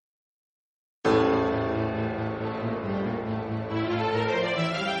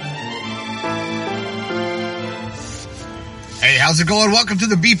how's it going? Welcome to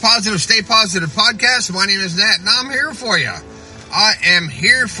the Be Positive, Stay Positive podcast. My name is Nat, and I'm here for you. I am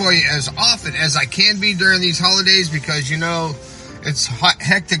here for you as often as I can be during these holidays because, you know, it's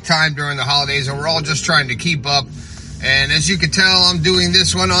hectic time during the holidays, and we're all just trying to keep up. And as you can tell, I'm doing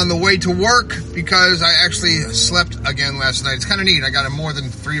this one on the way to work because I actually slept again last night. It's kind of neat. I got a more than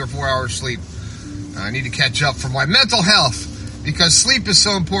 3 or 4 hours sleep. I need to catch up for my mental health because sleep is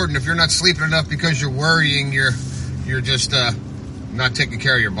so important. If you're not sleeping enough because you're worrying, you're just not taking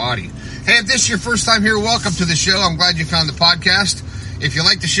care of your body. Hey, if this is your first time here, welcome to the show. I'm glad you found the podcast. If you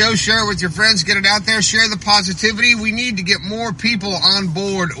like the show, share it with your friends. Get it out there. Share the positivity. We need to get more people on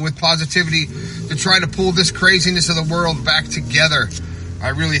board with positivity to try to pull this craziness of the world back together. I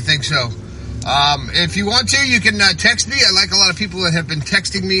really think so. If you want to, you can text me. I like a lot of people that have been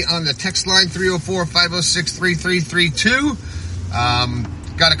texting me on the text line 304-506-3332.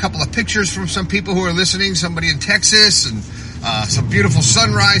 Got a couple of pictures from some people who are listening, somebody in Texas, and some beautiful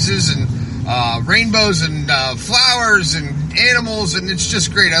sunrises and rainbows and flowers and animals, and it's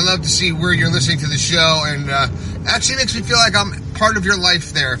just great. I love to see where you're listening to the show, and actually makes me feel like I'm part of your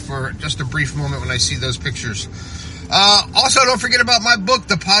life there for just a brief moment when I see those pictures. Also, don't forget about my book,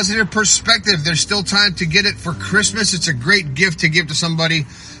 The Positive Perspective. There's still time to get it for Christmas. It's a great gift to give to somebody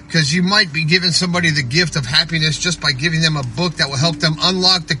because you might be giving somebody the gift of happiness just by giving them a book that will help them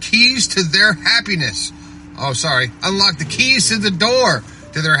unlock the keys to their happiness. Unlock the keys to the door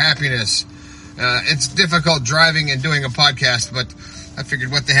to their happiness. It's difficult driving and doing a podcast, but I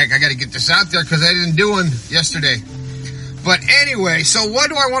figured, what the heck, I got to get this out there because I didn't do one yesterday. But anyway, so what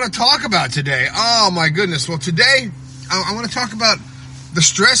do I want to talk about today? Oh my goodness. Well, today I want to talk about the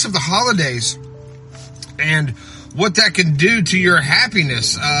stress of the holidays and what that can do to your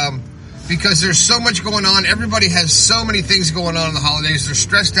happiness. Because there's so much going on. Everybody has so many things going on in the holidays. They're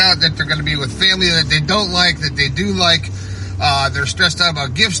stressed out that they're going to be with family that they don't like, that they do like. They're stressed out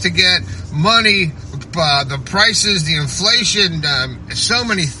about gifts to get, money, the prices, the inflation, so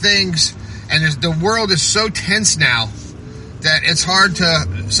many things. And the world is so tense now that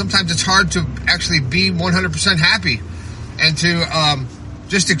sometimes it's hard to actually be 100% happy and to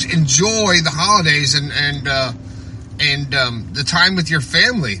just enjoy the holidays and the time with your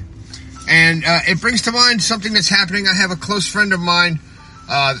family. And it brings to mind something that's happening. I have a close friend of mine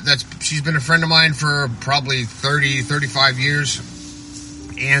she's been a friend of mine for probably 30, 35 years.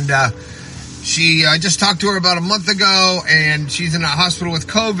 And I just talked to her about a month ago, and she's in a hospital with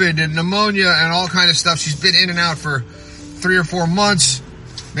COVID and pneumonia and all kind of stuff. She's been in and out for 3 or 4 months,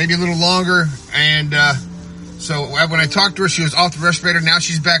 maybe a little longer. And so when I talked to her, she was off the respirator. Now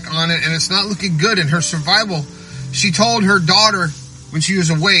she's back on it, and it's not looking good in her survival. She told her daughter when she was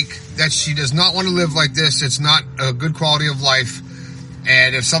awake that she does not want to live like this. It's not a good quality of life.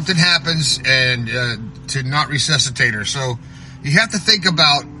 And if something happens, and to not resuscitate her. So you have to think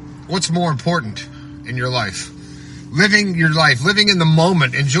about what's more important in your life. Living your life, living in the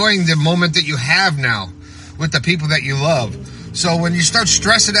moment, enjoying the moment that you have now with the people that you love. So when you start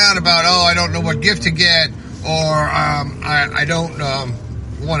stressing out about, I don't know what gift to get, or I don't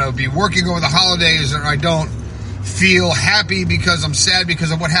want to be working over the holidays, or I don't feel happy because I'm sad because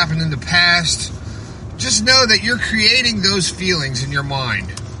of what happened in the past, just know that you're creating those feelings in your mind.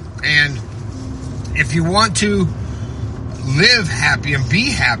 And if you want to live happy and be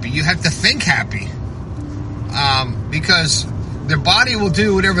happy, you have to think happy. Because the body will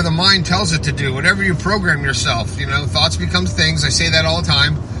do whatever the mind tells it to do, whatever you program yourself. Thoughts become things. I say that all the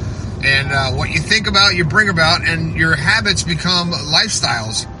time. And what you think about, you bring about, and your habits become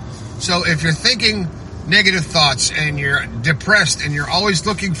lifestyles. So if you're thinking negative thoughts and you're depressed and you're always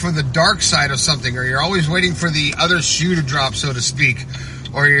looking for the dark side of something, or you're always waiting for the other shoe to drop, so to speak,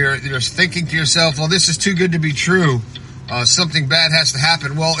 or you're thinking to yourself, well, this is too good to be true, something bad has to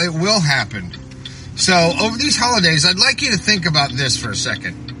happen. Well, it will happen. So over these holidays, I'd like you to think about this for a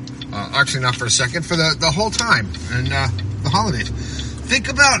second. Actually, not for a second, for the whole time and the holidays. Think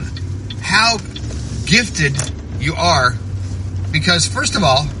about how gifted you are, because first of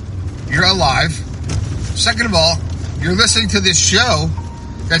all, you're alive. Second of all, you're listening to this show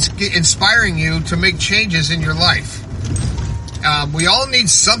that's inspiring you to make changes in your life. We all need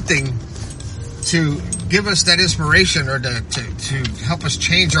something to give us that inspiration, or to help us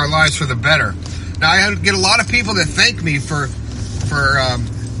change our lives for the better. Now, I get a lot of people that thank me for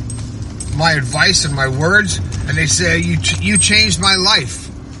my advice and my words, and they say, you changed my life.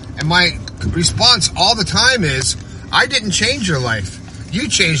 And my response all the time is, I didn't change your life. You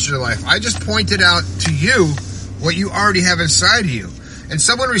changed your life. I just pointed out to you what you already have inside of you. And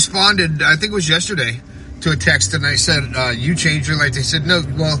someone responded, I think it was yesterday, to a text, and I said, you changed your life. They said, no,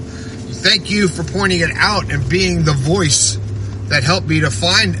 well, thank you for pointing it out and being the voice that help me to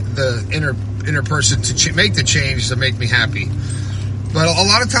find the inner person to make the change to make me happy. But a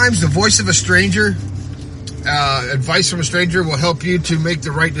lot of times the voice of a stranger, advice from a stranger will help you to make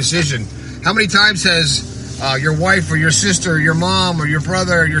the right decision. How many times has your wife or your sister or your mom or your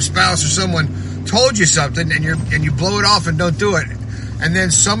brother or your spouse or someone told you something and you blow it off and don't do it, and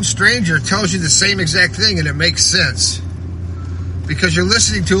then some stranger tells you the same exact thing and it makes sense because you're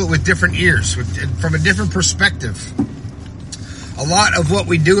listening to it with different ears, from a different perspective. A lot of what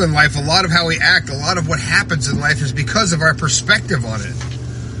we do in life, a lot of how we act, a lot of what happens in life is because of our perspective on it.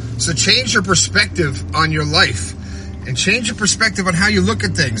 So change your perspective on your life and change your perspective on how you look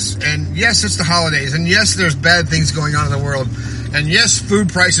at things. And yes, it's the holidays, and yes, there's bad things going on in the world, and yes, food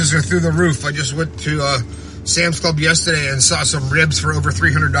prices are through the roof. I just went to Sam's Club yesterday and saw some ribs for over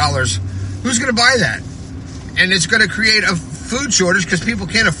 $300. Who's going to buy that? And it's going to create a food shortage because people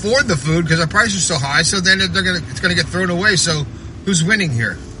can't afford the food because the price is so high. So then it's going to get thrown away. So who's winning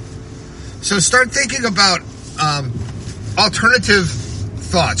here? So start thinking about alternative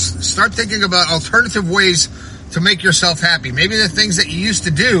thoughts. Start thinking about alternative ways to make yourself happy. Maybe the things that you used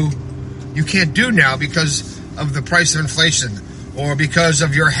to do, you can't do now because of the price of inflation, or because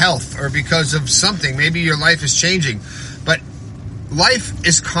of your health, or because of something. Maybe your life is changing. But life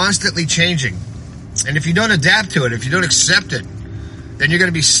is constantly changing. And if you don't adapt to it, if you don't accept it, then you're going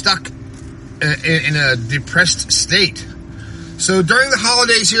to be stuck in a depressed state. So during the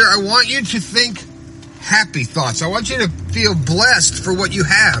holidays here, I want you to think happy thoughts. I want you to feel blessed for what you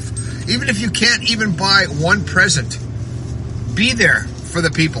have. Even if you can't even buy one present, be there for the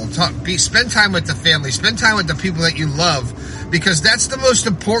people. Spend time with the family. Spend time with the people that you love, because that's the most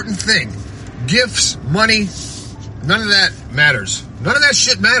important thing. Gifts, money, none of that matters. None of that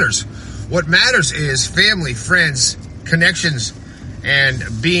shit matters. What matters is family, friends, connections, and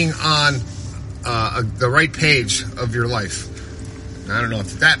being on the right page of your life. I don't know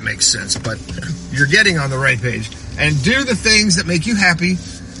if that makes sense, but you're getting on the right page. And do the things that make you happy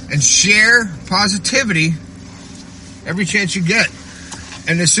and share positivity every chance you get.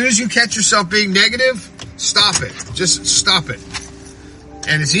 And as soon as you catch yourself being negative, stop it. Just stop it.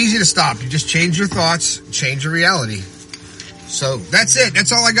 And it's easy to stop. You just change your thoughts, change your reality. So that's it.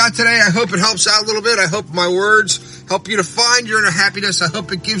 That's all I got today. I hope it helps out a little bit. I hope my words help you to find your inner happiness. I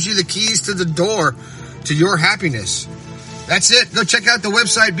hope it gives you the keys to the door to your happiness. That's it. Go check out the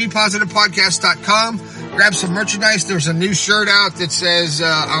website, BePositivePodcast.com. Grab some merchandise. There's a new shirt out that says,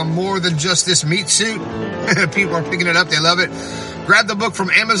 I'm more than just this meat suit. People are picking it up. They love it. Grab the book from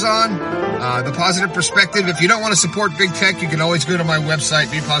Amazon, The Positive Perspective. If you don't want to support big tech, you can always go to my website,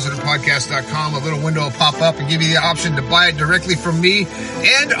 BePositivePodcast.com. A little window will pop up and give you the option to buy it directly from me,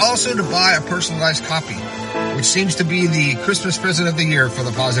 and also to buy a personalized copy, which seems to be the Christmas present of the year for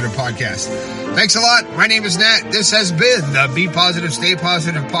the Positive Podcast. Thanks a lot. My name is Nat. This has been the Be Positive, Stay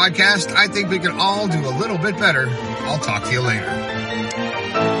Positive podcast. I think we can all do a little bit better. I'll talk to you later.